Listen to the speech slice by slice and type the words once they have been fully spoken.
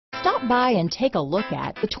Stop by and take a look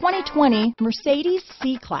at the 2020 Mercedes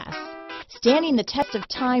C-Class. Standing the test of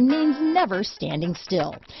time means never standing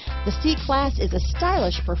still. The C-Class is a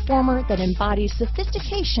stylish performer that embodies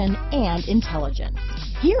sophistication and intelligence.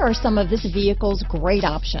 Here are some of this vehicle's great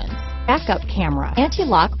options: backup camera,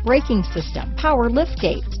 anti-lock braking system, power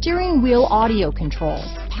liftgate, steering wheel audio controls,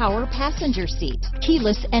 power passenger seat,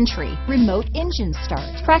 keyless entry, remote engine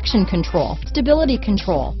start, traction control, stability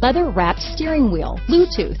control, leather-wrapped steering wheel,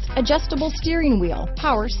 Bluetooth, adjustable steering wheel,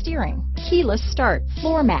 power steering, keyless start,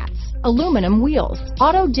 floor mats, aluminum wheels,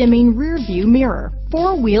 auto-dimming rear view mirror,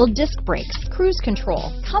 four-wheel disc brakes, cruise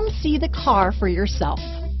control. Come see the car for yourself.